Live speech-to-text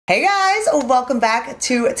Hey guys, welcome back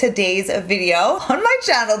to today's video. On my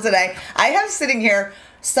channel today, I have sitting here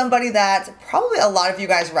somebody that probably a lot of you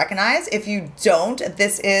guys recognize. If you don't,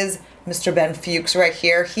 this is Mr. Ben Fuchs right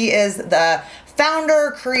here. He is the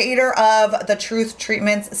founder, creator of the Truth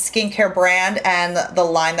Treatments skincare brand and the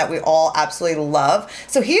line that we all absolutely love.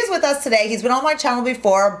 So he is with us today. He's been on my channel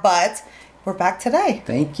before, but we're back today.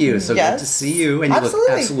 Thank you. So good to see you. And you look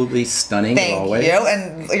absolutely stunning as always. Thank you.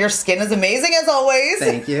 And your skin is amazing as always.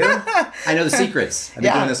 Thank you. I know the secrets. I've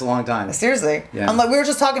been doing this a long time. Seriously. Yeah. I'm like, we were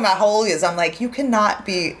just talking about how old he is. I'm like, you cannot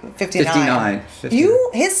be 59.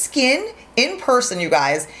 59. His skin in person, you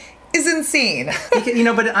guys, is insane. You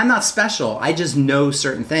know, but I'm not special. I just know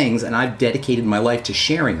certain things, and I've dedicated my life to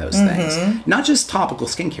sharing those things. Not just topical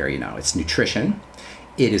skincare, you know. It's nutrition.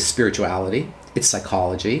 It is spirituality. It's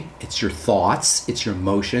psychology, it's your thoughts, it's your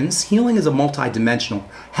emotions. Healing is a multidimensional,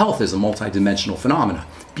 health is a multidimensional phenomena.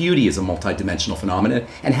 Beauty is a multidimensional phenomenon,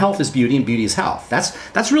 and health is beauty and beauty is health.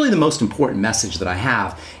 That's really the most important message that I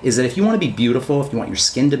have, is that if you want to be beautiful, if you want your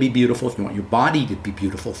skin to be beautiful, if you want your body to be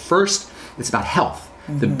beautiful, first, it's about health.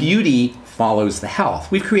 The beauty follows the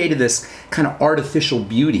health. We've created this kind of artificial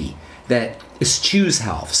beauty that eschews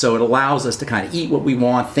health. So it allows us to kind of eat what we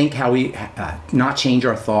want, think how we, not change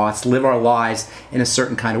our thoughts, live our lives in a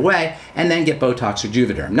certain kind of way, and then get Botox or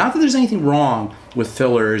Juvederm. Not that there's anything wrong with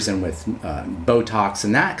fillers and with Botox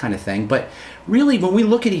and that kind of thing, but really when we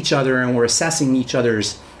look at each other and we're assessing each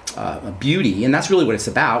other's beauty, and that's really what it's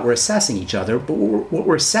about, we're assessing each other, but what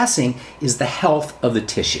we're assessing is the health of the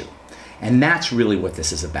tissue. And that's really what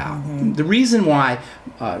this is about. The reason why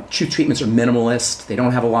Truth Treatments are minimalist, they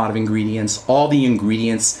don't have a lot of ingredients. All the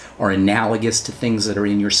ingredients are analogous to things that are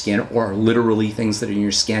in your skin, or are literally things that are in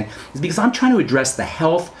your skin, is because I'm trying to address the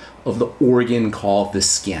health of the organ called the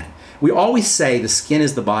skin. We always say the skin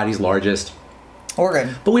is the body's largest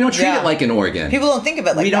organ, but we don't treat it like an organ. People don't think of it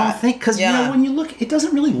like that. We don't think, because you know, when you look, it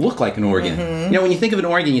doesn't really look like an organ. You know, when you think of an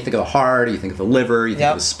organ, you think of the heart, you think of the liver, you think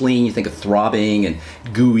of the spleen, you think of throbbing and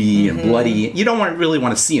gooey and bloody. You don't really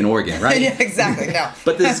want to see an organ, right? Yeah, exactly, no.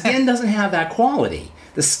 But the skin doesn't have that quality.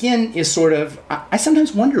 The skin is sort of, I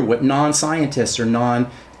sometimes wonder what non-scientists or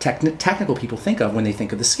non-technical people think of when they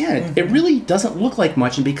think of the skin. It really doesn't look like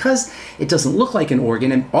much, and because it doesn't look like an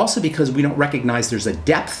organ, and also because we don't recognize there's a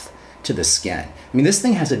depth to the skin. I mean, this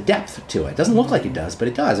thing has a depth to it. It doesn't look like it does, but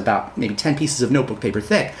it does, about maybe 10 pieces of notebook paper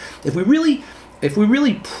thick. If we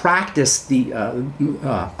really practice the,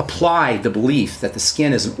 apply the belief that the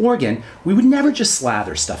skin is an organ, we would never just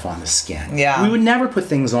slather stuff on the skin. Yeah. We would never put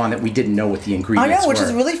things on that we didn't know what the ingredients were. I know, which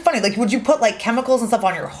is really funny. Like, would you put like chemicals and stuff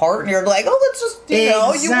on your heart, and you're like, oh, let's just, you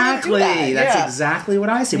know, you wouldn't do that. That's exactly what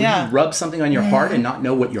I say. Would you rub something on your heart and not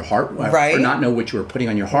know what your heart, or not know what you were putting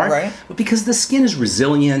on your heart? But because the skin is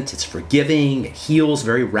resilient, it's forgiving, it heals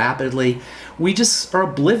very rapidly. We just are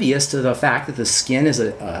oblivious to the fact that the skin is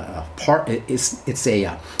a part. It's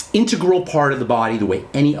a integral part of the body, the way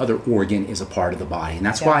any other organ is a part of the body, and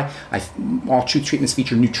that's why all Truth Treatments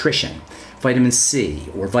feature nutrition, vitamin C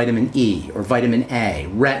or vitamin E or vitamin A,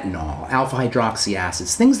 retinol, alpha hydroxy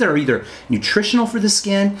acids, things that are either nutritional for the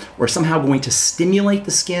skin or somehow going to stimulate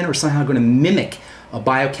the skin or somehow going to mimic a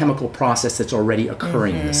biochemical process that's already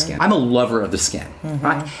occurring in the skin. I'm a lover of the skin,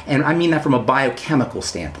 and I mean that from a biochemical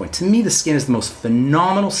standpoint. To me, the skin is the most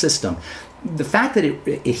phenomenal system. The fact that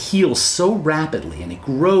it heals so rapidly and it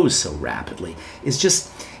grows so rapidly is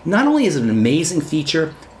just, not only is it an amazing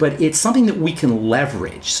feature, but it's something that we can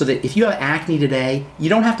leverage so that if you have acne today, you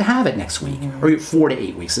don't have to have it next week or 4 to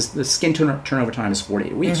 8 weeks. The skin turnover time is 4 to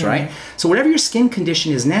 8 weeks, right? So whatever your skin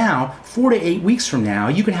condition is now, 4 to 8 weeks from now,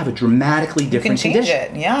 you can have a dramatically different condition. You can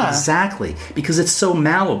change it, yeah. Exactly, because it's so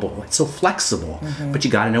malleable, it's so flexible. But you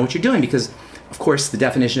got to know what you're doing, because, of course, the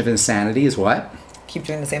definition of insanity is what? Keep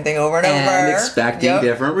doing the same thing over and over. And expecting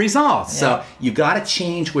different results. So you got to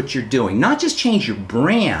change what you're doing. Not just change your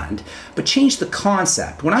brand, but change the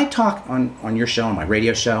concept. When I talk on your show, on my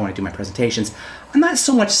radio show, when I do my presentations, I'm not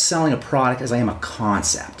so much selling a product as I am a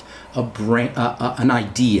concept, a brand, an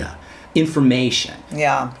idea, information,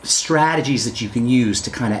 strategies that you can use to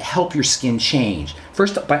kind of help your skin change.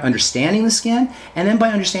 First, by understanding the skin, and then by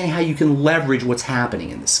understanding how you can leverage what's happening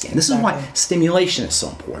in the skin. This is why stimulation is so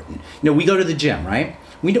important. You know, we go to the gym, right?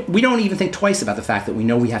 We don't even think twice about the fact that we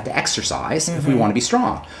know we have to exercise if we want to be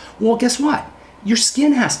strong. Well, guess what? Your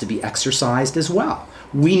skin has to be exercised as well.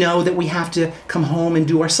 We know that we have to come home and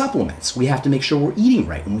do our supplements. We have to make sure we're eating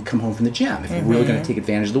right when we come home from the gym if we're really going to take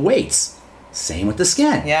advantage of the weights. Same with the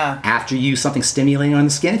skin. Yeah. After you use something stimulating on the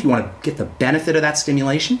skin, if you want to get the benefit of that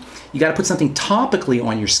stimulation, you got to put something topically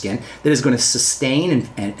on your skin that is going to sustain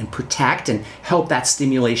and protect and help that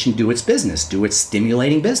stimulation do its business, do its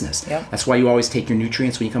stimulating business. Yep. That's why you always take your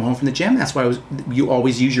nutrients when you come home from the gym. That's why you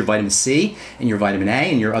always use your vitamin C and your vitamin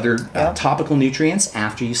A and your other topical nutrients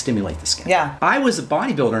after you stimulate the skin. Yeah. I was a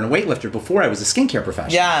bodybuilder and a weightlifter before I was a skincare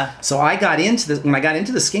professional. Yeah. So when I got into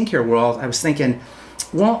the skincare world, I was thinking,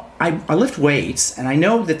 well, I lift weights, and I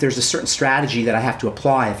know that there's a certain strategy that I have to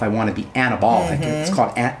apply if I want to be anabolic. It's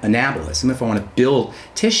called anabolism, if I want to build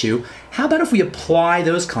tissue. How about if we apply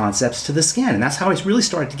those concepts to the skin? And that's how I really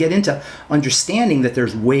started to get into understanding that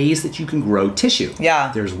there's ways that you can grow tissue.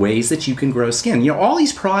 Yeah. There's ways that you can grow skin. You know, all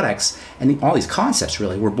these products and all these concepts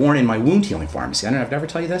really were born in my wound healing pharmacy. I don't know, I've never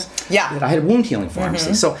tell you this? Yeah. That I had a wound healing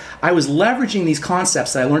pharmacy. So I was leveraging these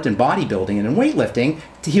concepts that I learned in bodybuilding and in weightlifting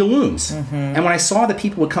to heal wounds. And when I saw that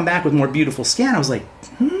people would come back with more beautiful skin, I was like,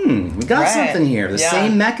 we got something here. The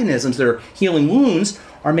same mechanisms that are healing wounds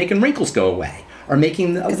are making wrinkles go away. Are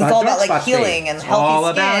making it's all about like healing and healthy skin. It's all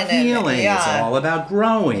about healing. It's all about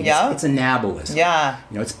growing. It's anabolism. Yeah.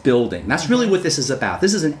 You know, it's building. That's really what this is about.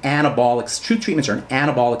 This is an anabolic. True treatments are an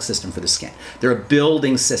anabolic system for the skin. They're a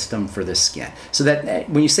building system for the skin. So that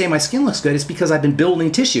when you say my skin looks good, it's because I've been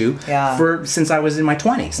building tissue since I was in my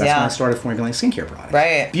 20s. That's when I started formulating skincare products.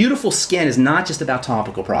 Right. Beautiful skin is not just about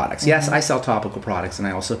topical products. Yes, I sell topical products, and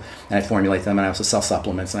I formulate them, and I also sell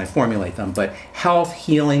supplements, and I formulate them. But health,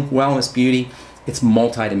 healing, wellness, beauty. It's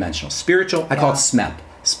multidimensional. Spiritual, I call it SMEP.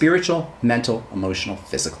 Spiritual, mental, emotional,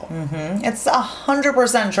 physical. It's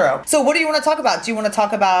 100% true. So what do you want to talk about? Do you want to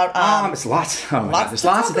talk about... it's lots. Oh my God. There's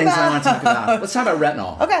lots of things I want to talk about. Let's talk about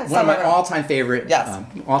retinol. Okay. One of my all-time favorite,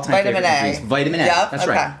 all-time favorite ingredients. Vitamin A. Yep. That's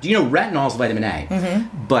right. Do you know retinol is vitamin A?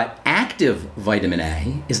 But active vitamin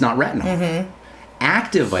A is not retinol.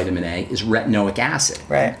 Active vitamin A is retinoic acid.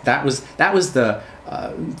 Right. That was the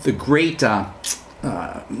great...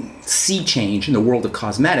 sea change in the world of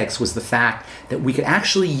cosmetics was the fact that we could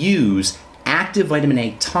actually use active vitamin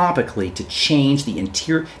A topically to change the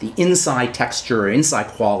inside texture or inside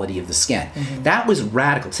quality of the skin. That was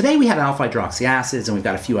radical. Today we have alpha hydroxy acids and we've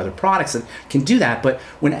got a few other products that can do that, but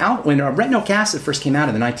when retinoic acid first came out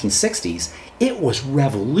in the 1960s, it was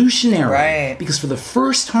revolutionary because for the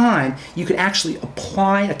first time you could actually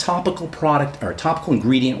apply a topical product or a topical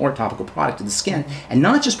ingredient or a topical product to the skin and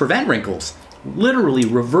not just prevent wrinkles, literally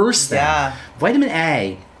reverse them. Vitamin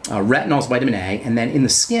A, retinol is vitamin A, and then in the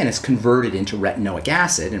skin it's converted into retinoic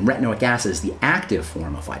acid, and retinoic acid is the active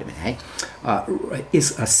form of vitamin A.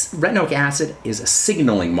 Retinoic acid is a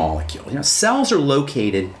signaling molecule. You know, cells are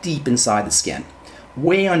located deep inside the skin,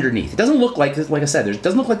 way underneath. It doesn't look like I said, it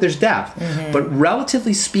doesn't look like there's depth, but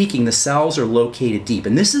relatively speaking, the cells are located deep,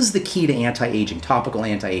 and this is the key to anti-aging, topical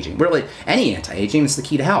anti-aging. Really, any anti-aging, it's the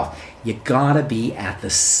key to health. You gotta be at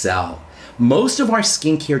the cell. Most of our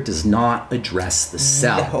skincare does not address the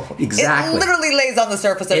cell. No. Exactly. It literally lays on the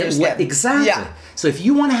surface of your skin. Exactly. Yeah. So if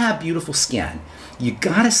you want to have beautiful skin, you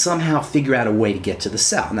got to somehow figure out a way to get to the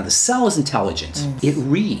cell. Now, the cell is intelligent. It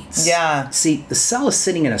reads. Yeah. See, the cell is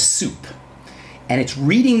sitting in a soup, and it's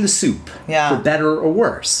reading the soup for better or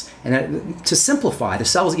worse. And to simplify, the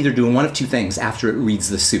cell is either doing one of two things after it reads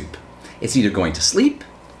the soup. It's either going to sleep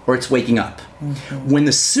or it's waking up. When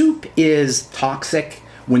the soup is toxic,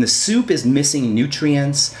 when the soup is missing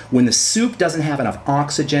nutrients, when the soup doesn't have enough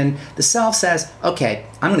oxygen, the cell says, okay,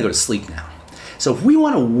 I'm going to go to sleep now. So if we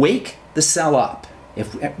want to wake the cell up,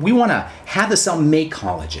 if we want to have the cell make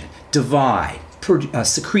collagen, divide,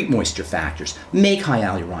 secrete moisture factors, make high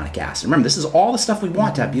hyaluronic acid. Remember, this is all the stuff we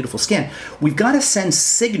want to have beautiful skin. We've got to send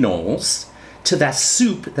signals to that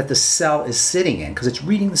soup that the cell is sitting in because it's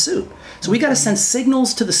reading the soup. So we got to send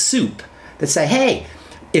signals to the soup that say, hey,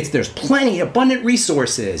 there's plenty, abundant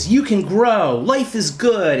resources. You can grow. Life is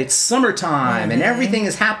good. It's summertime, and everything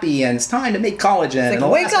is happy, and it's time to make collagen. Like,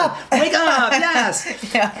 wake up! Wake up!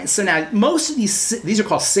 Yes. And so now, most of these are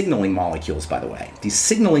called signaling molecules, by the way. These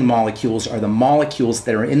signaling molecules are the molecules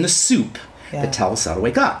that are in the soup that tell the cell to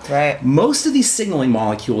wake up. Right. Most of these signaling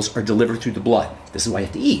molecules are delivered through the blood. This is why you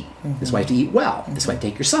have to eat. This is why you have to eat well. This is why you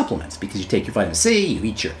take your supplements, because you take your vitamin C, you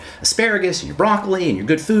eat your asparagus, and your broccoli, and your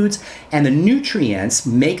good foods, and the nutrients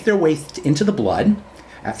make their way into the blood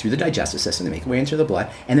through the digestive system. They make their way into the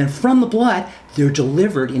blood, and then from the blood, they're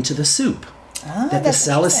delivered into the soup that the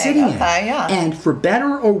cell is sitting in. And for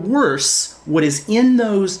better or worse, what is in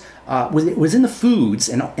those was in the foods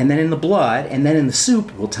and then in the blood and then in the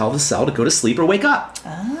soup will tell the cell to go to sleep or wake up.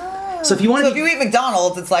 So if you want if you eat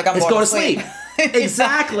McDonald's, it's like I'm going to sleep.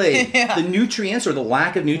 Exactly. Yeah. The nutrients or the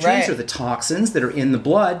lack of nutrients Right. or the toxins that are in the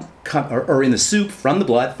blood or in the soup from the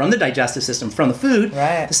blood, from the digestive system, from the food.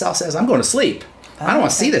 Right. The cell says, I'm going to sleep. I don't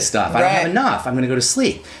want to see this stuff. I don't have Right. enough. I'm going to go to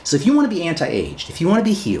sleep. So if you want to be anti-aged, if you want to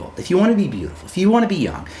be healed, if you want to be beautiful, if you want to be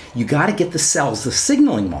young, you got to get the cells, the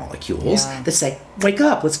signaling molecules that say, wake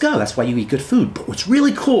up, let's go. That's why you eat good food. But what's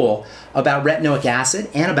really cool about retinoic acid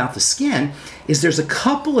and about the skin is there's a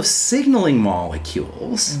couple of signaling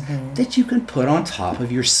molecules that you can put on top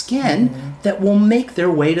of your skin that will make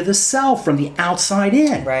their way to the cell from the outside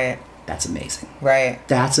in. Right. That's amazing. Right.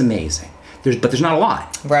 That's amazing. But there's not a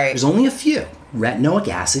lot. Right. There's only a few. Retinoic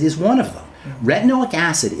acid is one of them. Retinoic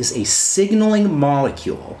acid is a signaling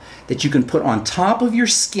molecule that you can put on top of your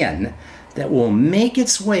skin that will make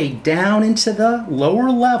its way down into the lower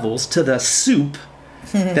levels to the soup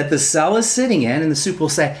that the cell is sitting in, and the soup will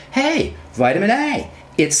say, hey, vitamin A,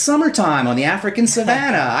 it's summertime on the African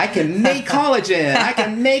savanna. I can make collagen. I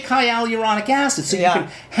can make high hyaluronic acid. So you can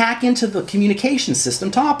hack into the communication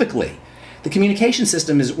system topically. The communication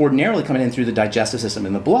system is ordinarily coming in through the digestive system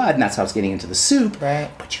in the blood, and that's how it's getting into the soup. Right.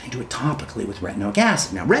 But you can do it topically with retinoic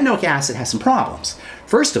acid. Now, retinoic acid has some problems.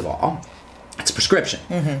 First of all, it's a prescription.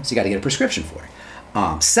 So you got to get a prescription for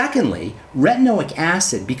it. Secondly, retinoic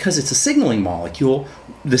acid, because it's a signaling molecule,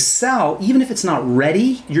 the cell, even if it's not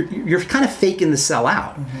ready, you're kind of faking the cell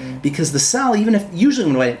out. Because the cell, even if,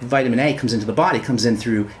 usually when vitamin A comes into the body, it comes in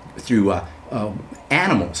through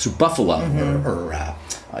animals, through buffalo or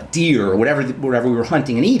deer or whatever we were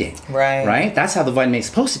hunting and eating. Right? That's how the vitamin A is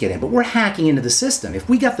supposed to get in. But we're hacking into the system. If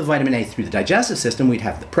we got the vitamin A through the digestive system, we'd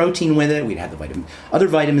have the protein with it, we'd have the other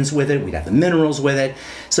vitamins with it, we'd have the minerals with it.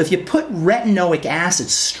 So if you put retinoic acid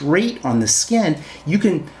straight on the skin, you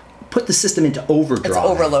can put the system into overdrive. It's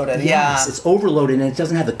overloaded, yes, it's overloaded, and it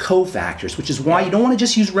doesn't have the cofactors, which is why you don't want to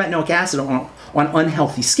just use retinoic acid on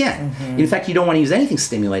unhealthy skin. In fact, you don't want to use anything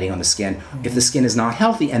stimulating on the skin if the skin is not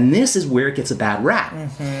healthy, and this is where it gets a bad rap.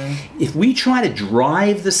 If we try to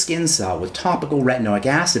drive the skin cell with topical retinoic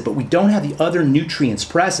acid, but we don't have the other nutrients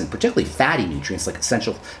present, particularly fatty nutrients like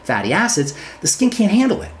essential fatty acids, the skin can't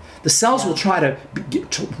handle it. The cells will try to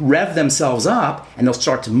rev themselves up, and they'll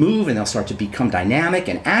start to move, and they'll start to become dynamic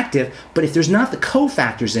and active. But if there's not the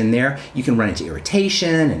cofactors in there, you can run into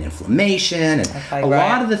irritation and inflammation and a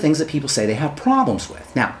lot of the things that people say they have problems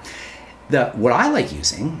with. Now, what I like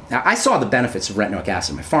using, now I saw the benefits of retinoic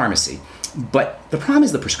acid in my pharmacy, but the problem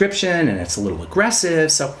is the prescription, and it's a little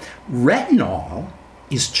aggressive. So retinol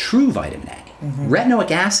is true vitamin A.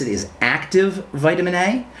 Retinoic acid is active vitamin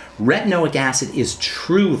A. Retinoic acid is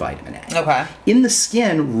true vitamin A. Okay. In the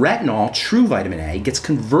skin, retinol, true vitamin A, gets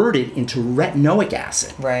converted into retinoic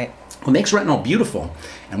acid. Right. What makes retinol beautiful,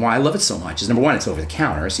 and why I love it so much, is number one, it's over the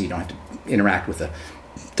counter, so you don't have to interact with the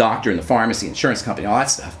doctor and the pharmacy, insurance company, all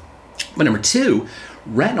that stuff. But number two,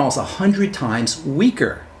 retinol is 100 times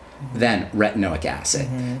weaker than retinoic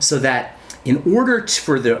acid. So that in order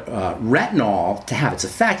for the retinol to have its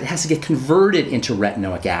effect, it has to get converted into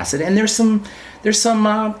retinoic acid, and there's some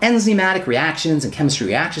enzymatic reactions and chemistry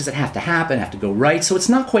reactions that have to happen, have to go right, so it's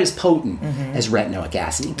not quite as potent as retinoic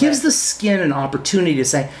acid. It gives the skin an opportunity to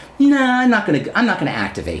say, nah, I'm not going to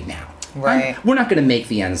activate now. Right. We're not going to make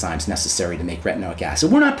the enzymes necessary to make retinoic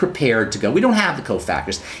acid. We're not prepared to go. We don't have the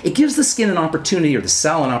cofactors. It gives the skin an opportunity, or the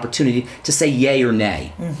cell an opportunity, to say yay or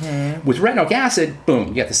nay. With retinoic acid, boom,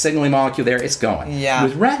 you got the signaling molecule there, it's going. Yeah.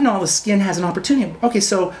 With retinol, the skin has an opportunity. Okay,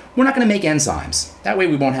 so we're not going to make enzymes. That way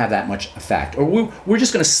we won't have that much effect. Or we're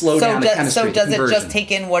just going to slow down the chemistry. So does it conversion. just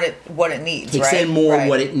take in what it needs, Takes in more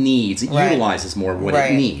what it needs. It utilizes more what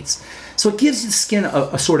it needs. So it gives the skin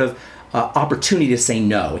a sort of opportunity to say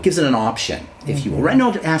no. It gives it an option, if you will.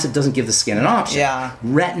 Retinoic acid doesn't give the skin an option. Yeah.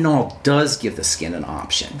 Retinol does give the skin an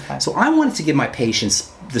option. Okay. So I wanted to give my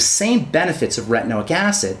patients the same benefits of retinoic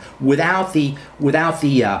acid without the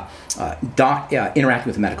interacting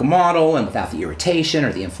with the medical model and without the irritation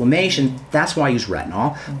or the inflammation. That's why I use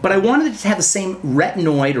retinol. But I wanted it to have the same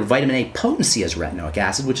retinoid or vitamin A potency as retinoic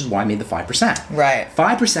acid, which is why I made the 5%. Right.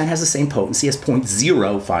 5% has the same potency as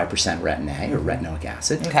 0.05% retin A or retinoic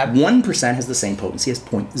acid. Okay. 1% has the same potency as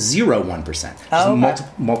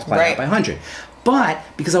 0.01%. Multiply that by 100. But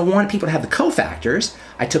because I wanted people to have the cofactors,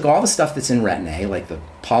 I took all the stuff that's in retin A, like the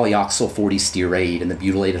polyoxyl 40 stearate and the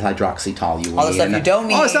butylated hydroxytoluene. All the stuff you don't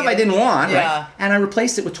need. All the stuff I didn't want, yeah. right? And I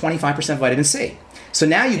replaced it with 25% vitamin C. So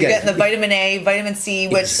now you get the vitamin A, vitamin C,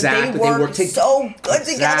 which they work so good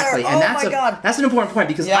together. And my God. That's an important point,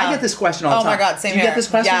 because I get this question all the time. Oh my God, same Do you here. get this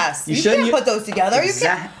question? Yes. You can't put those together.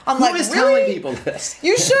 Exactly. You can't. I'm Who like, is really? telling people this?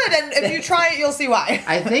 You should, and if you try it, you'll see why.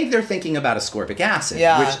 I think they're thinking about ascorbic acid,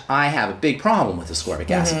 Yeah. which I have a big problem with ascorbic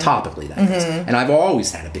acid, topically that is. And I've always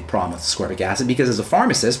dentist had a big problem with ascorbic acid because as a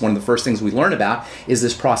pharmacist, one of the first things we learn about is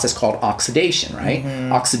this process called oxidation, right?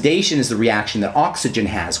 Oxidation is the reaction that oxygen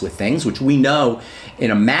has with things, which we know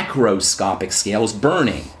in a macroscopic scale is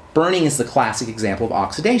burning. Burning is the classic example of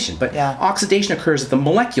oxidation, but oxidation occurs at the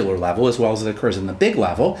molecular level as well as it occurs in the big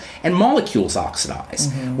level, and molecules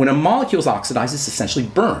oxidize. When a molecule oxidizes, it's essentially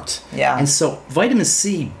burnt. And so vitamin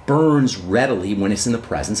C burns readily when it's in the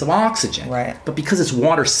presence of oxygen. But because it's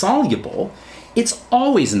water soluble, it's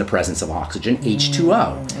always in the presence of oxygen,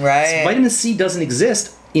 H2O. So vitamin C doesn't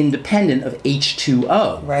exist independent of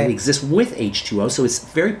H2O. It exists with H2O, so it's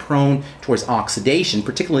very prone towards oxidation,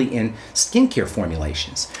 particularly in skincare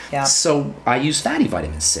formulations. So I use fatty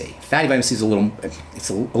vitamin C. Fatty vitamin C is a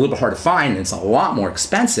little bit hard to find, and it's a lot more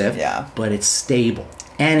expensive, but it's stable.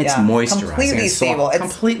 And it's moisturizing. Completely stable.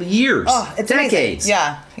 Completely years. It's decades.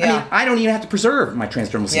 Amazing. I mean, I don't even have to preserve my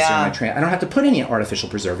transdermal system. I don't have to put any artificial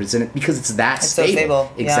preservatives in it because it's that stable. So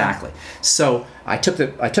stable. Exactly. So I took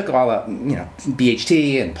all the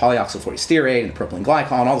BHT and polyoxyl stearate and the propylene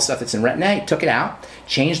glycol and all the stuff that's in retin A, took it out,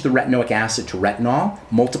 changed the retinoic acid to retinol,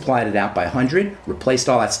 multiplied it out by 100, replaced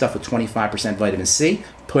all that stuff with 25% vitamin C,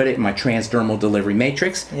 put it in my transdermal delivery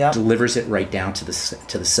matrix, delivers it right down to the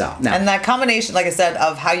cell. Now, and that combination, like I said,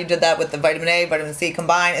 of how you did that with the vitamin A, vitamin C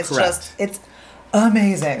combined, it's just, it's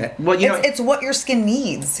amazing. Well, it's what your skin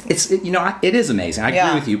needs. It is amazing. I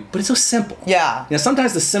agree with you, but it's so simple.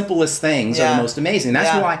 Sometimes the simplest things are the most amazing.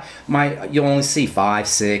 That's why you'll only see 5,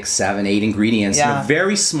 6, 7, 8 ingredients in a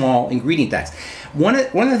very small ingredient text. One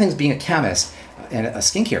of the things being a chemist, and a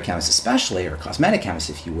skincare chemist especially, or a cosmetic chemist,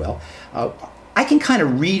 if you will, I can kind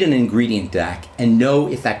of read an ingredient deck and know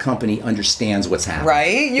if that company understands what's happening.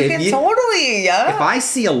 Right? You can totally, If I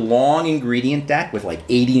see a long ingredient deck with like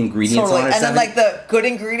 80 ingredients on it, and then like the good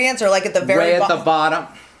ingredients are like at the very at the bottom.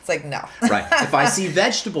 It's like, no. Right. If I see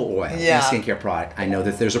vegetable oil in a skincare product, I know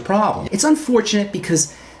that there's a problem. It's unfortunate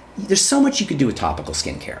because there's so much you could do with topical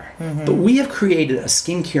skincare. But we have created a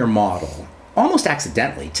skincare model, almost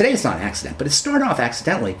accidentally. Today it's not an accident, but it started off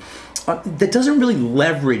accidentally, that doesn't really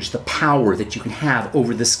leverage the power that you can have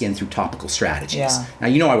over the skin through topical strategies. Now,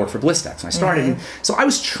 I work for Blistex, and I started, so I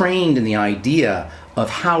was trained in the idea of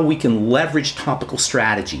how we can leverage topical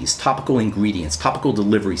strategies, topical ingredients, topical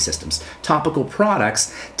delivery systems, topical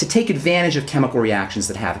products to take advantage of chemical reactions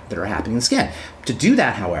that are happening in the skin. To do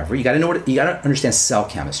that, however, you got to understand cell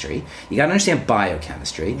chemistry, you got to understand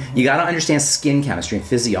biochemistry, you got to understand skin chemistry and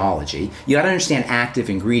physiology, you got to understand active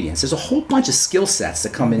ingredients. There's a whole bunch of skill sets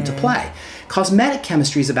that come into play. Cosmetic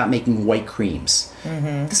chemistry is about making white creams.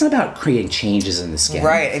 It's not about creating changes in the skin.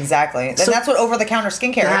 Right, exactly. And that's what over-the-counter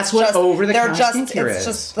skincare is. That's what over-the-counter skincare is. It's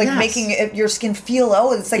just like making your skin feel,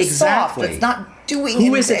 it's like soft. It's not doing anything.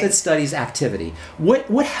 Who is it that studies activity?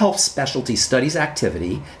 What health specialty studies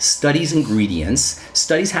activity, studies ingredients,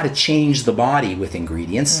 studies how to change the body with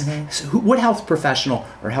ingredients? So what health professional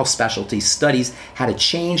or health specialty studies how to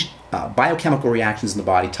change biochemical reactions in the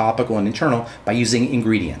body, topical and internal, by using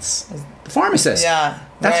ingredients? The pharmacist.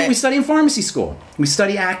 That's what we study in pharmacy school. We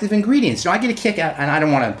study active ingredients. I get a kick out, and I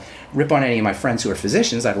don't want to rip on any of my friends who are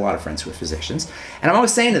physicians. I have a lot of friends who are physicians. And I'm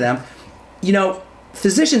always saying to them,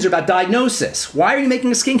 physicians are about diagnosis. Why are you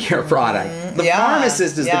making a skincare product? The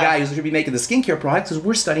pharmacist is the guy who should be making the skincare product because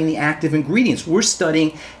we're studying the active ingredients. We're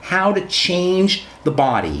studying how to change the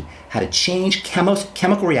body, how to change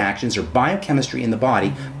chemical reactions or biochemistry in the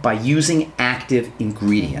body by using active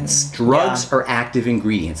ingredients. Drugs are active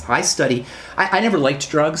ingredients. I never liked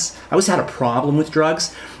drugs. I always had a problem with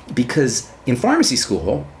drugs because in pharmacy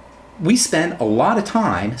school, we spend a lot of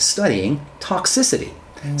time studying toxicity.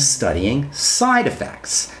 Studying side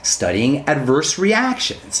effects, studying adverse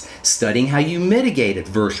reactions, studying how you mitigate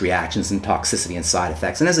adverse reactions and toxicity and side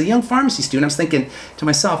effects. And as a young pharmacy student, I was thinking to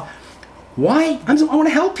myself, I want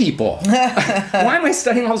to help people. Why am I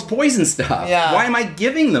studying all this poison stuff? Why am I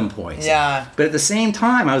giving them poison? But at the same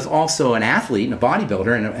time, I was also an athlete and a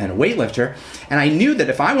bodybuilder and a weightlifter, and I knew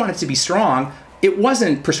that if I wanted to be strong, it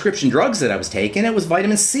wasn't prescription drugs that I was taking, it was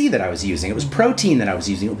vitamin C that I was using, it was protein that I was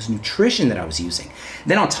using, it was nutrition that I was using.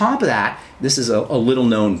 Then on top of that, this is a little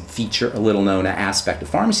known feature, a little known aspect of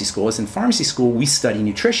pharmacy school, is in pharmacy school we study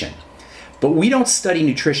nutrition. But we don't study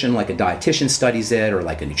nutrition like a dietitian studies it, or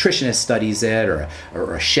like a nutritionist studies it,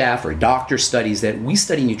 or a chef or a doctor studies it. We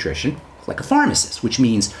study nutrition like a pharmacist, which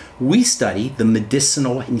means We study the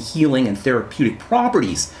medicinal and healing and therapeutic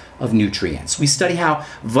properties of nutrients. We study how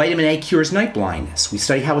vitamin A cures night blindness. We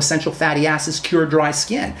study how essential fatty acids cure dry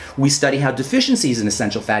skin. We study how deficiencies in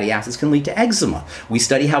essential fatty acids can lead to eczema. We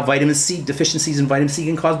study how vitamin C, deficiencies in vitamin C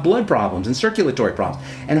can cause blood problems and circulatory problems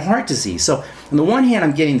and heart disease. So on the one hand,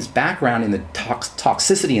 I'm getting this background in the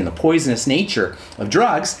toxicity and the poisonous nature of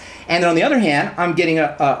drugs. And then on the other hand, I'm getting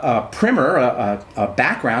a primer, a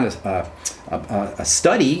background, a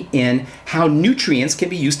study in how nutrients can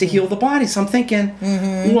be used to heal the body. So I'm thinking,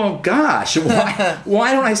 well, gosh,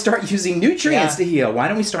 why don't I start using nutrients to heal? Why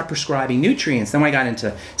don't we start prescribing nutrients? Then when I got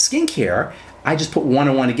into skincare, I just put one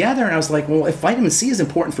and one together, and I was like, well, if vitamin C is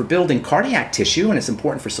important for building cardiac tissue, and it's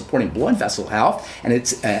important for supporting blood vessel health, and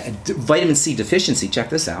it's vitamin C deficiency,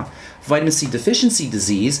 check this out, vitamin C deficiency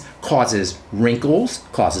disease causes wrinkles,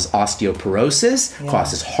 causes osteoporosis,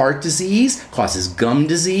 causes heart disease, causes gum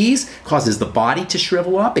disease, causes the body to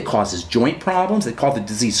shrivel up, it causes joint problems. They call the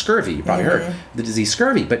disease scurvy. You probably heard the disease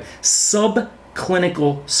scurvy, but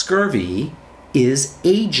subclinical scurvy is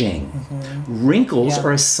aging. Wrinkles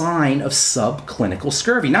are a sign of subclinical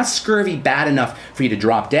scurvy. Not scurvy bad enough for you to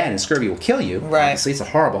drop dead and scurvy will kill you. Obviously, it's a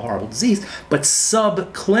horrible, horrible disease. But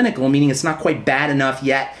subclinical, meaning it's not quite bad enough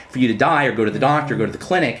yet for you to die or go to the doctor, go to the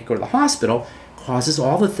clinic, go to the hospital, causes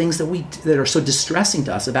all the things that are so distressing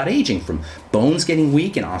to us about aging, from bones getting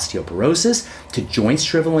weak and osteoporosis, to joints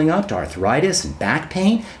shriveling up, to arthritis and back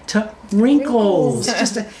pain, to wrinkles.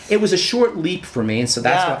 It was a short leap for me, and so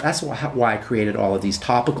that's why I created all of these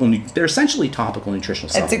topical. They're essentially topical nutritional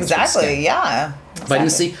supplements. It's exactly.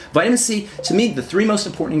 Vitamin C. To me, the three most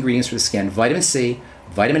important ingredients for the skin: vitamin C,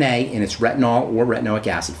 vitamin A in its retinol or retinoic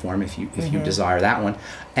acid form, if you desire that one,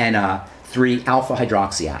 and 3 alpha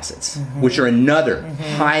hydroxy acids, which are another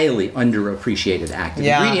highly underappreciated active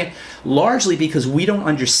ingredient, largely because we don't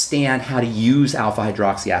understand how to use alpha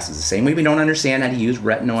hydroxy acids the same way we don't understand how to use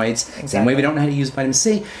retinoids, same way we don't know how to use vitamin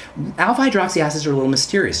C. Alpha hydroxy acids are a little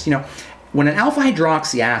mysterious. You know, when an alpha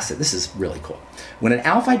hydroxy acid, this is really cool, when an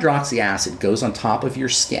alpha hydroxy acid goes on top of your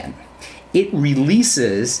skin, it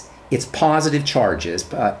releases its positive charges.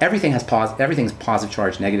 Everything's positive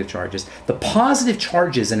charge, negative charges. The positive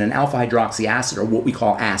charges in an alpha hydroxy acid are what we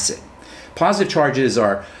call acid. Positive charges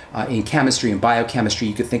are, in chemistry and biochemistry,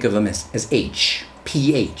 you could think of them as H,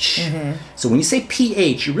 pH. So when you say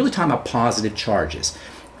pH, you're really talking about positive charges.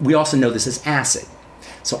 We also know this as acid.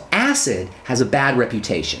 So acid has a bad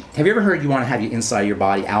reputation. Have you ever heard you want to have your inside of your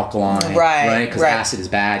body alkaline? Right. Because acid is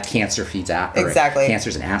bad. Cancer feeds acid. Exactly.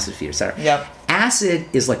 Cancer's an acid feeder, etc. Acid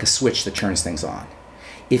is like a switch that turns things on.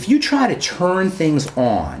 If you try to turn things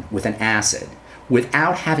on with an acid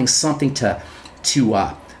without having something to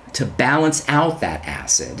balance out that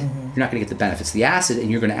acid, you're not going to get the benefits of the acid, and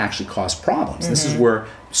you're going to actually cause problems. This is where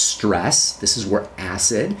stress, this is where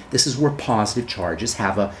acid, this is where positive charges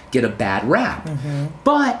get a bad rap.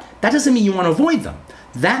 But that doesn't mean you want to avoid them.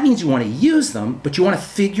 That means you want to use them, but you want to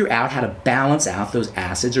figure out how to balance out those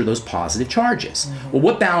acids or those positive charges. Well,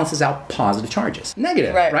 what balances out positive charges?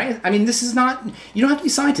 Negative, right? I mean, this is not, you don't have to be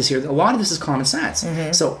scientists here. A lot of this is common sense.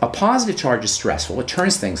 So a positive charge is stressful. It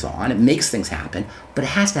turns things on. It makes things happen, but it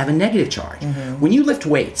has to have a negative charge. When you lift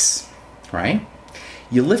weights, right?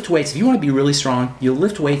 You lift weights. If you want to be really strong, you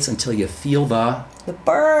lift weights until you feel the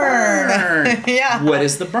burn. What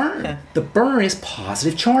is the burn? The burn is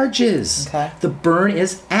positive charges. The burn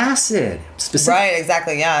is acid. Right,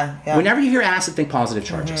 exactly, Whenever you hear acid, think positive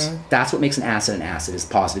charges. That's what makes an acid is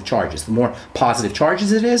positive charges. The more positive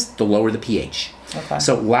charges it is, the lower the pH.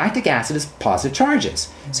 So lactic acid is positive charges.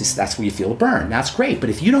 So that's where you feel a burn. That's great. But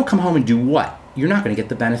if you don't come home and do what? You're not going to get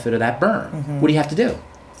the benefit of that burn. What do you have to do?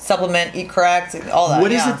 Supplement, eat correct, all that.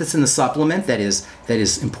 What is it that's in the supplement that is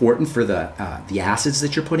important for the acids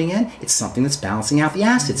that you're putting in? It's something that's balancing out the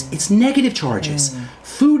acids. It's negative charges.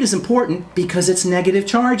 Food is important because it's negative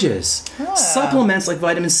charges. Supplements like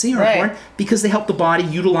vitamin C are important because they help the body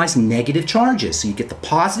utilize negative charges. So you get the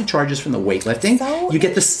positive charges from the weightlifting. So you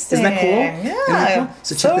get this. Isn't that cool? Yeah.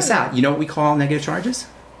 So check this out. You know what we call negative charges?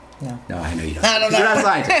 No, I know you don't. I don't know. You're not a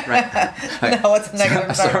scientist, right? No, what's a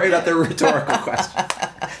negative charge? Sorry about the rhetorical question.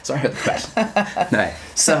 Sorry about the question. No.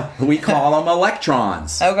 So we call them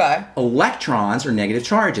electrons. Electrons are negative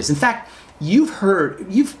charges. In fact, I'm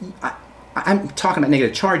talking about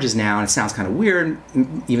negative charges now, and it sounds kind of weird,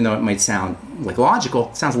 even though it might sound like logical.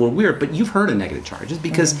 It sounds a little weird, but you've heard of negative charges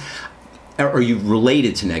because, or you've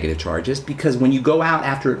related to negative charges because when you go out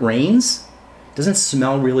after it rains, doesn't it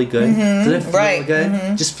smell really good? Doesn't it feel really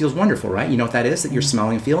good? Just feels wonderful, right? You know what that is that you're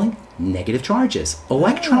smelling and feeling? Negative charges.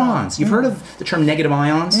 Electrons. You've heard of the term negative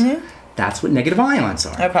ions? That's what negative ions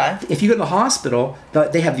are. If you go to the hospital,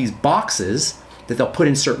 they have these boxes that they'll put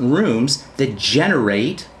in certain rooms that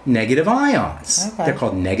generate negative ions. Okay. They're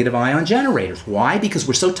called negative ion generators. Why? Because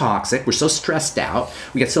we're so toxic, we're so stressed out,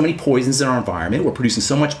 we get so many poisons in our environment, we're producing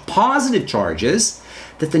so much positive charges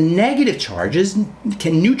that the negative charges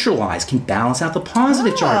can neutralize, can balance out the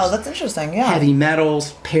positive charges. Oh, that's interesting, yeah. Heavy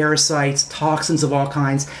metals, parasites, toxins of all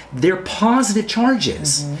kinds, they're positive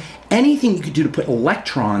charges. Anything you could do to put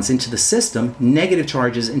electrons into the system, negative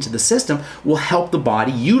charges into the system, will help the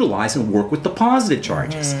body utilize and work with the positive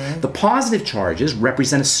charges. The positive charges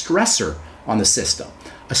represent a stressor on the system.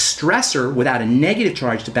 A stressor without a negative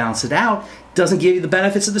charge to balance it out doesn't give you the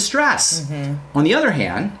benefits of the stress. On the other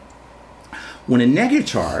hand, when a negative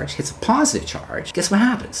charge hits a positive charge, guess what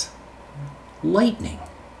happens? Lightning.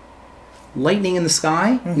 Lightning in the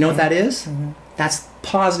sky, you know what that is? That's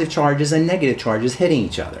positive charges and negative charges hitting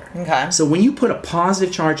each other. Okay. So when you put a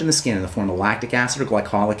positive charge in the skin in the form of lactic acid or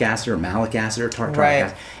glycolic acid or malic acid or tartaric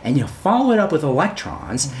acid, and you follow it up with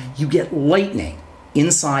electrons, you get lightning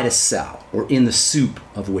inside a cell or in the soup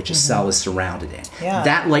of which a cell is surrounded in. Yeah.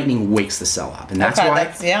 That lightning wakes the cell up. And that's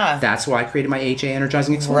that's why I created my HA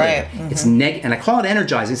energizing exfoliator. It's and I call it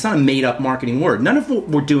energizing. It's not a made up marketing word. None of what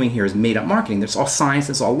we're doing here is made up marketing. There's all science,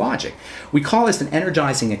 it's all logic. We call this an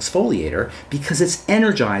energizing exfoliator because it's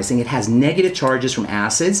energizing. It has negative charges from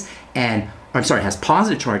acids and it has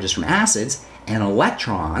positive charges from acids and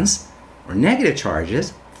electrons or negative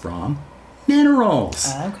charges from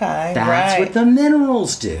minerals. Okay, That's what the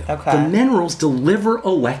minerals do. Okay. The minerals deliver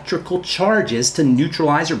electrical charges to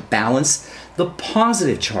neutralize or balance the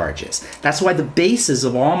positive charges. That's why the bases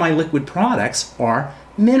of all my liquid products are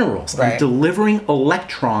minerals. I'm delivering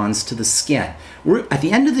electrons to the skin. At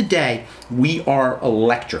the end of the day, we are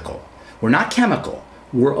electrical. We're not chemical.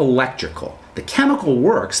 We're electrical. The chemical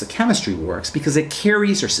works, the chemistry works, because it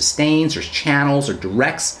carries or sustains or channels or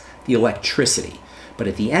directs the electricity. But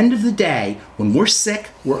at the end of the day, when we're sick,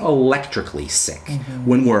 we're electrically sick.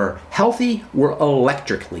 When we're healthy, we're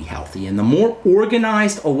electrically healthy. And the more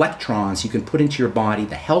organized electrons you can put into your body,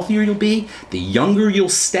 the healthier you'll be, the younger you'll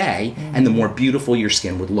stay, and the more beautiful your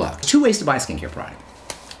skin would look. Two ways to buy a skincare product.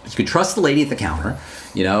 You can trust the lady at the counter,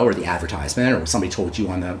 you know, or the advertisement, or somebody told you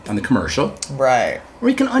on the commercial. Right. Or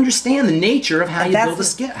you can understand the nature of how you build a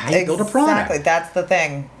skin, how you build a product. Exactly, that's the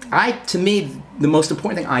thing. To me, the most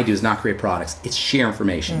important thing I do is not create products. It's share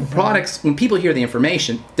information. Products, when people hear the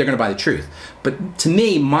information, they're going to buy the truth. But to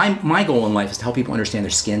me, my goal in life is to help people understand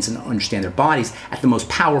their skins and understand their bodies at the most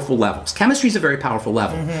powerful levels. Chemistry is a very powerful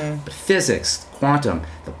level. But physics, quantum,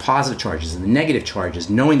 the positive charges and the negative charges,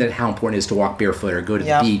 knowing that how important it is to walk barefoot or go to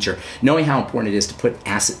the beach, or knowing how important it is to put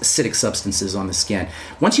acidic substances on the skin.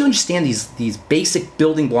 Once you understand these basic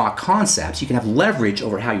building block concepts, you can have leverage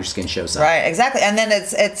over how your skin shows up. Right, exactly. And then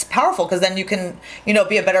it's powerful because then you can, you know,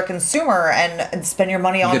 be a better consumer and spend your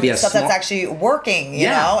money on stuff that's actually working, you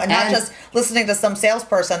know, and not just listening to some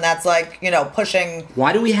salesperson that's like, you know, pushing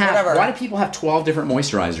why do whatever. People have 12 different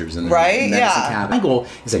moisturizers in the medicine cabinet? My goal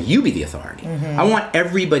is that you be the authority. I want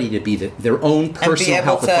everybody to be their own personal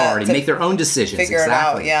health authority, make their own decisions. Figure it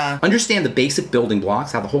out, Understand the basic building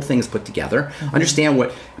blocks, how the whole thing is put together. Understand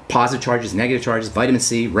what positive charges, negative charges, vitamin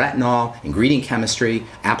C, retinol, ingredient chemistry,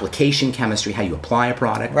 application chemistry, how you apply a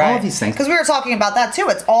product, all of these things. Because we were talking about that too.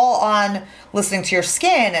 It's all on listening to your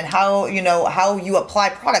skin and how you apply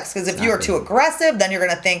products. Because if you are too aggressive, then you're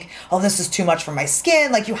going to think, oh, this is too much for my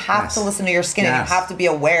skin. Like you have to listen to your skin and you have to be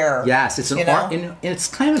aware. Yes, it's an art. It's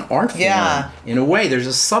kind of an art form in a way. There's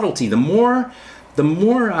a subtlety. The more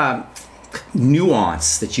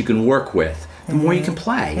nuance that you can work with, the more you can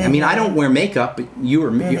play. I mean, I don't wear makeup, but you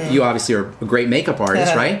obviously are a great makeup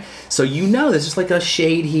artist, right? So you know there's just like a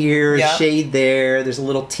shade here, a shade there, there's a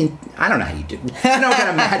little tint. I don't know how you do. I don't know what kind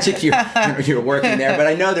of magic you're working there, but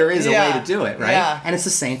I know there is a way to do it, right? And it's the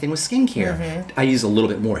same thing with skincare. I use a little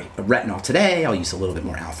bit more retinol today, I'll use a little bit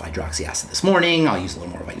more alpha hydroxy acid this morning, I'll use a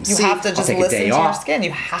little more vitamin C. You have to just listen to your skin.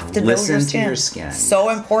 You have to know your skin. Listen to your skin. So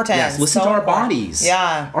important. Yes, listen to our bodies.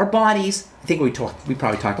 Yeah. Our bodies, I think we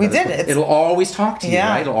probably talked about this. It'll always talk to you,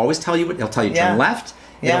 right? It'll always tell you it'll tell you to turn left.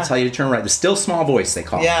 It'll tell you to turn right. The still small voice, they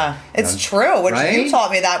call it. Yeah, it's true. Which you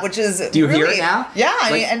taught me that, which is do you hear it now? Yeah,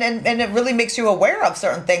 like, and it really makes you aware of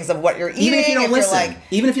certain things of what you're eating. Even if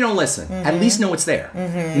you don't listen, at least know it's there.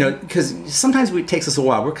 You know, because sometimes it takes us a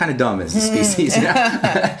while. We're kind of dumb as a species, you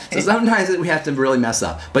know? So sometimes we have to really mess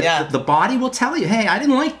up. But the body will tell you, hey, I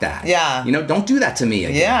didn't like that. Yeah. You know, don't do that to me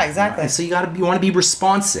again. Yeah, exactly. You know? So you want to be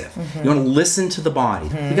responsive. You want to listen to the body.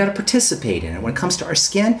 You got to participate in it. When it comes to our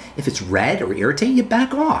skin, if it's red or irritating, you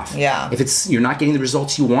back off. Yeah. If you're not getting the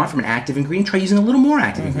results you want from an active ingredient, try using a little more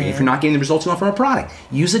active ingredient. If you're not getting the results you want from a product,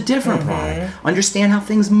 use a different product. Understand how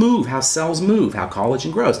things move, how cells move, how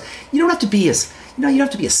collagen grows. You don't have to be you don't have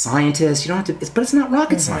to be a scientist. You don't have to, but it's not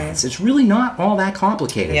rocket science. It's really not all that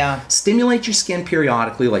complicated. Yeah. Stimulate your skin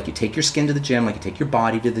periodically, like you take your skin to the gym, like you take your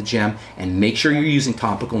body to the gym, and make sure you're using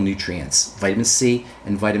topical nutrients, vitamin C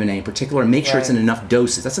and vitamin A in particular, and make sure it's in enough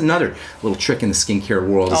doses. That's another little trick in the skincare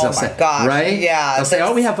world. Oh my gosh. Right? Yeah. They'll say,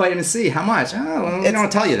 oh, we have vitamin C. How much? Oh, they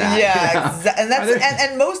don't tell you that. Yeah. And that's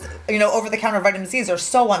and most, over-the-counter vitamin C's are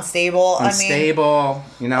so unstable. Unstable.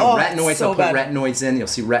 Retinoids. So I'll put retinoids in. You'll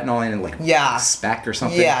see retinol in like spec or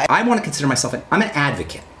something. Yeah. I want to consider myself I'm an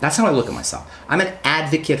advocate. That's how I look at myself. I'm an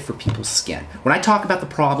advocate for people's skin. When I talk about the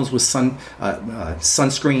problems with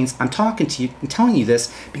sunscreens, I'm talking to you and telling you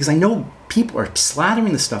this because I know people are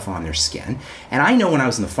slathering the stuff on their skin. And I know when I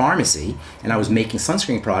was in the pharmacy and I was making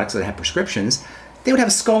sunscreen products that had prescriptions, they would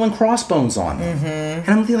have skull and crossbones on them. And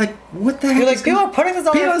I'm like, what the heck? You're like, people are putting this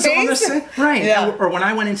on their face? Right. Yeah. Or when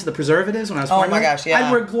I went into the preservatives, when I was my gosh, yeah.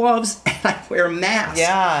 I'd wear gloves and I'd wear a mask.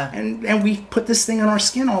 Yeah. And we put this thing on our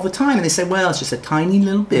skin all the time. And they say, well, it's just a tiny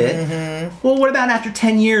little bit. Well, what about after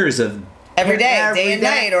 10 years of every day and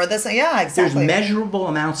night, or this? Yeah, exactly. There's measurable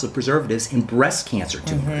amounts of preservatives in breast cancer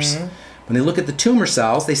tumors. When they look at the tumor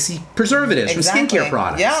cells, they see preservatives from skincare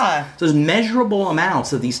products. Yeah. So there's measurable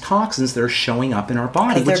amounts of these toxins that are showing up in our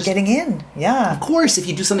body. They're getting in. Yeah. Of course, if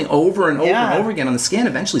you do something over and over and over again on the skin,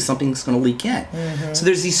 eventually something's going to leak in. So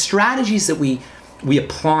there's these strategies that we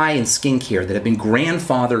apply in skincare that have been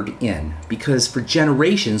grandfathered in because for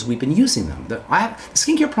generations we've been using them. The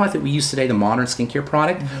skincare product that we use today, the modern skincare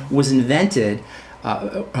product, was invented,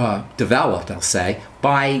 developed, I'll say,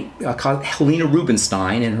 by Helena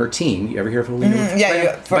Rubinstein and her team. You ever hear of Helena?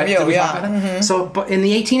 Yeah, from you, yeah. So but in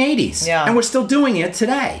the 1880s. Yeah. And we're still doing it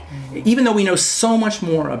today. Even though we know so much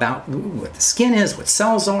more about what the skin is, what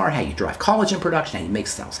cells are, how you drive collagen production, how you make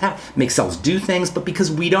cells do things, but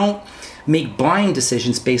because we don't make buying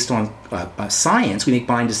decisions based on science, we make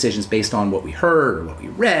buying decisions based on what we heard or what we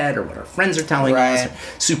read or what our friends are telling us, or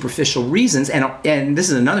superficial reasons. And this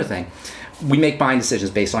is another thing. We make buying decisions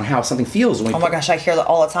based on how something feels. Oh my gosh, I hear that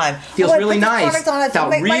all the time. Feels really nice. My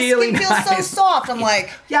skin feels so soft. I'm like,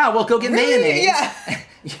 yeah, well, go get mayonnaise.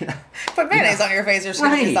 Yeah. Put mayonnaise on your face, your skin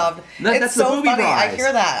will be soft. It's so funny. I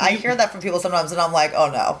hear that. I hear that from people sometimes, and I'm like, oh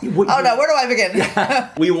no. Oh no, where do I begin?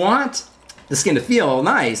 We want the skin to feel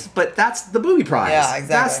nice, but that's the booby prize. Yeah,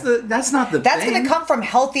 exactly. That's not the That's thing. going to come from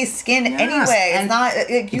healthy skin anyway. It's not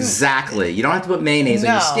exactly. You don't have to put mayonnaise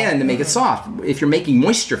on your skin to make it soft. If you're making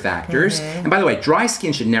moisture factors, and by the way, dry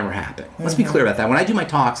skin should never happen. Let's be clear about that. When I do my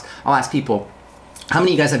talks, I'll ask people, how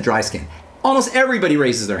many of you guys have dry skin? Almost everybody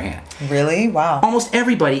raises their hand. Really? Wow. Almost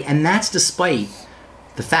everybody, and that's despite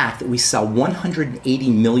the fact that we sell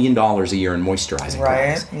 $180 million a year in moisturizing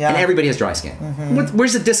products. Yeah. And everybody has dry skin.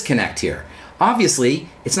 Where's the disconnect here? Obviously,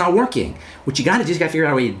 it's not working. What you got to do is you got to figure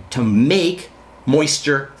out a way to make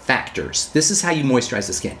moisture factors. This is how you moisturize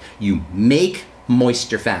the skin. You make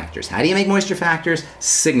moisture factors. How do you make moisture factors?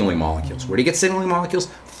 Signaling molecules. Where do you get signaling molecules?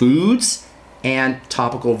 Foods and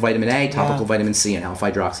topical vitamin A, topical vitamin C, and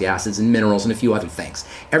alpha hydroxy acids and minerals and a few other things.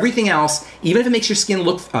 Everything else, even if it makes your skin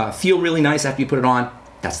look feel really nice after you put it on,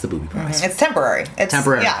 that's the booby prize. It's temporary. It's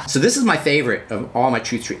temporary. Yeah. So this is my favorite of all my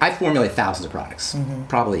Truth Treat. I formulate thousands of products.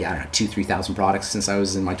 Probably, I don't know, 2,000-3,000 products since I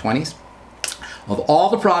was in my 20s. Of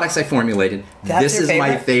all the products I formulated, this is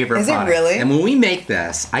my favorite product. Is it really? And when we make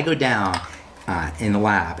this, I go down in the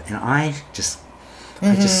lab and I just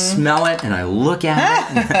smell it and I look at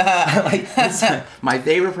it. Like, this is my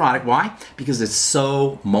favorite product. Why? Because it's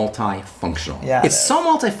so multifunctional. Yeah, it's so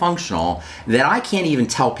multifunctional that I can't even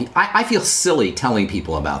tell people. I feel silly telling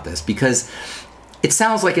people about this because it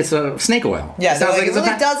sounds like it's a snake oil. Yeah, it sounds like it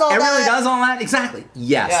really does all that. It really does all that? Exactly.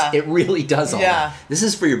 Yes, it really does all that. This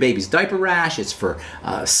is for your baby's diaper rash. It's for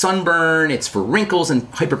sunburn. It's for wrinkles and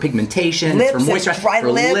hyperpigmentation. Lips, it's for moisturize. dry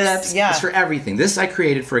for lips. Yeah. It's for everything. This I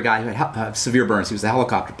created for a guy who had severe burns. He was a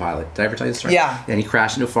helicopter pilot. Did I ever tell you this story? Yeah. And he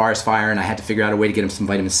crashed into a forest fire, and I had to figure out a way to get him some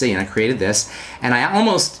vitamin C, and I created this. And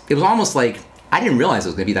it was almost like, I didn't realize it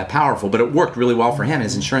was going to be that powerful, but it worked really well for him.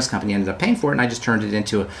 His insurance company ended up paying for it, and I just turned it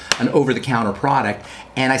into an over-the-counter product.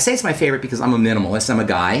 And I say it's my favorite because I'm a minimalist. I'm a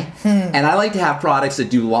guy, and I like to have products that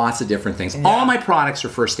do lots of different things. Yeah. All my products are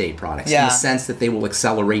first aid products in the sense that they will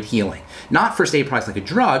accelerate healing. Not first aid products like a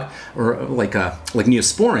drug or like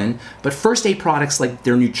Neosporin, but first aid products like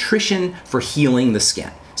they're nutrition for healing the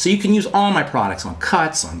skin. So you can use all my products on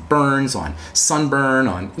cuts, on burns, on sunburn,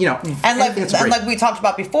 on, and like we talked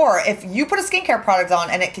about before, if you put a skincare product on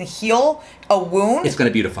and it can heal a wound, it's going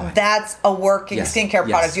to beautify. That's a working skincare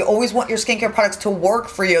product. You always want your skincare products to work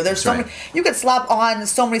for you. There's so many. You could slap on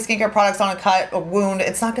so many skincare products on a cut, a wound.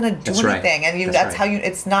 It's not going to do anything, and that's how you.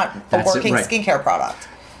 It's not a working skincare product.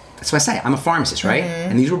 That's what I say. I'm a pharmacist, right?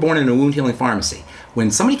 And these were born in a wound healing pharmacy.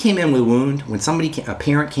 When somebody came in with a wound, when a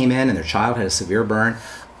parent came in and their child had a severe burn,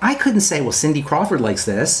 I couldn't say, well, Cindy Crawford likes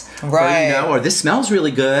this, right? Or this smells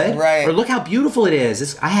really good, right? Or look how beautiful it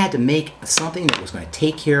is. I had to make something that was going to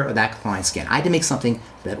take care of that client's skin. I had to make something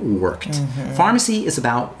that worked. Pharmacy is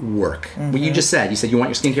about work. What you just said. You said you want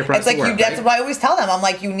your skincare products to work. That's right? what I always tell them. I'm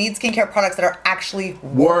like, you need skincare products that are actually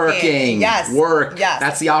working. Yes. Work. Yes.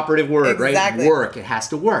 That's the operative word, exactly. Right? Work. It has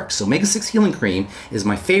to work. So Omega 6 Healing Cream is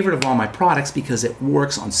my favorite of all my products because it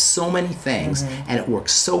works on so many things and it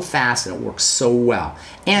works so fast and it works so well.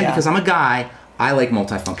 And because I'm a guy, I like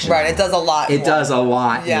multifunctional. Right, it does a lot. It does a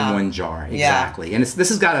lot in one jar, exactly. Yeah. And this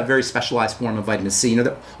has got a very specialized form of vitamin C. You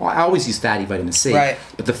know, I always use fatty vitamin C. Right.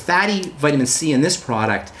 But the fatty vitamin C in this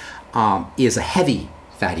product is a heavy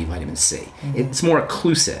fatty vitamin C. It's more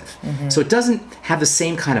occlusive. So it doesn't have the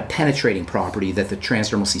same kind of penetrating property that the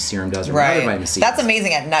transdermal C serum does or other vitamin C. That's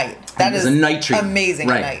amazing at night. That is a night treatment.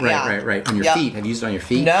 Amazing at night. Right. On your feet. Have you used it on your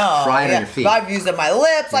feet? No. Try it on your feet. I've used it on my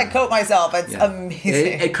lips. I coat myself. It's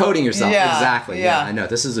amazing. Coating yourself. Exactly. Yeah. I know.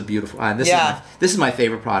 This is a beautiful. This is my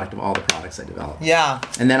favorite product of all the products I develop. Yeah.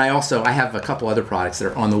 And then I have a couple other products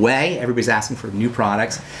that are on the way. Everybody's asking for new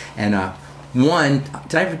products. And one,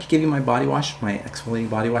 did I ever give you my body wash, my exfoliating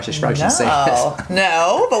body wash? I probably shouldn't say this.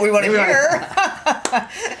 No, but we want to hear.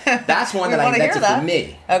 That's one that I invented for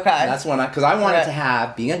me. Okay. That's one because I wanted to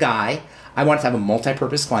have, being a guy, I wanted to have a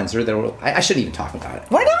multi-purpose cleanser that will, I shouldn't even talk about it.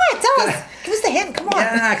 Why not? Tell us. Give us the hint. Come on.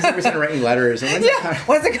 Yeah, because everybody's writing letters.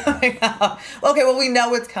 When's it coming out? Okay, well, we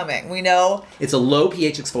know it's coming. We know. It's a low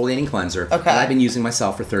pH exfoliating cleanser that I've been using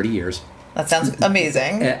myself for 30 years. That sounds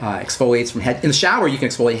amazing. Exfoliates from head. In the shower, you can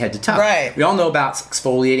exfoliate head to toe. Right. We all know about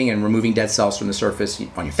exfoliating and removing dead cells from the surface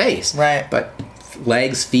on your face. Right. But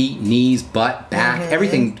legs, feet, knees, butt, back,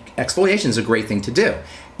 everything. Exfoliation is a great thing to do.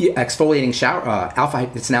 Exfoliating shower,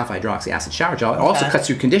 it's an alpha hydroxy acid shower gel. It also cuts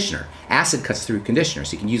through conditioner. Acid cuts through conditioner,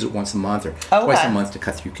 so you can use it once a month or twice a month to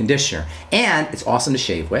cut through conditioner. And it's awesome to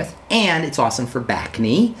shave with, and it's awesome for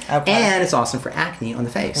bacne, and it's awesome for acne on the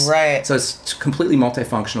face. Right. So it's completely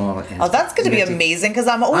multifunctional. And that's going to be amazing because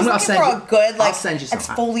I'm always looking for a good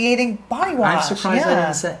exfoliating body wash. I'm surprised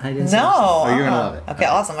I didn't say no. Oh, you're going to love it. Okay,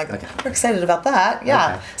 awesome. We're excited about that.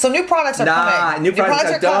 Yeah. Okay. So new products are coming. New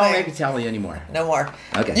products are coming. Don't make me tell you anymore. No more.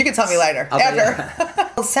 Okay. You can tell me later.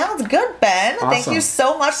 Well, sounds good, Ben. Awesome. Thank you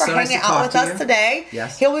so much for hanging out with us today.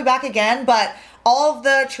 Yes. He'll be back again, but all of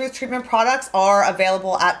the Truth Treatment products are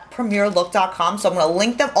available at premierlook.com, so I'm going to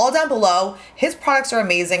link them all down below. His products are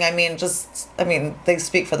amazing. I mean, they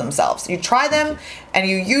speak for themselves. You try them and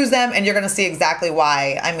you use them, and you're going to see exactly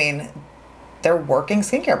why. I mean, they're working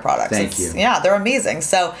skincare products. Thank you. Yeah, they're amazing.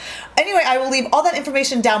 So anyway, I will leave all that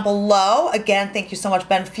information down below. Again, thank you so much,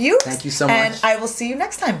 Ben Fuchs. Thank you so much. And I will see you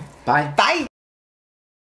next time. Bye. Bye.